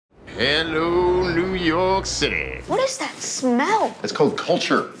Hello, New York City. What is that smell? It's called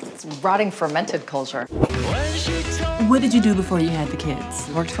culture. It's rotting fermented culture. What did you do before you had the kids?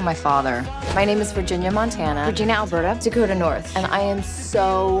 Worked for my father. My name is Virginia, Montana. Virginia, Alberta. Dakota North. And I am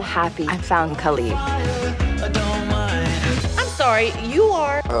so happy I found Khalid. I'm sorry, you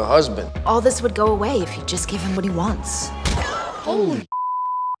are... Her husband. All this would go away if you just give him what he wants. Holy...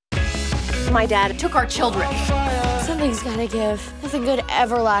 My dad took our children. Something's gotta give. Nothing good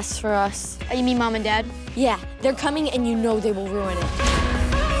ever lasts for us. You mean Mom and Dad? Yeah, they're coming and you know they will ruin it.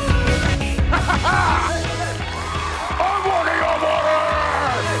 I'm walking on water!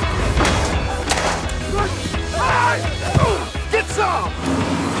 Get some!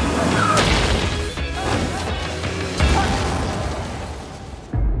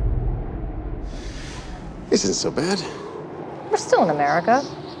 This isn't so bad. We're still in America,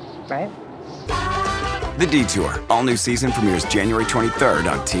 right? The Detour, all new season premieres January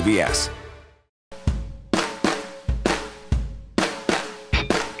 23rd on TBS.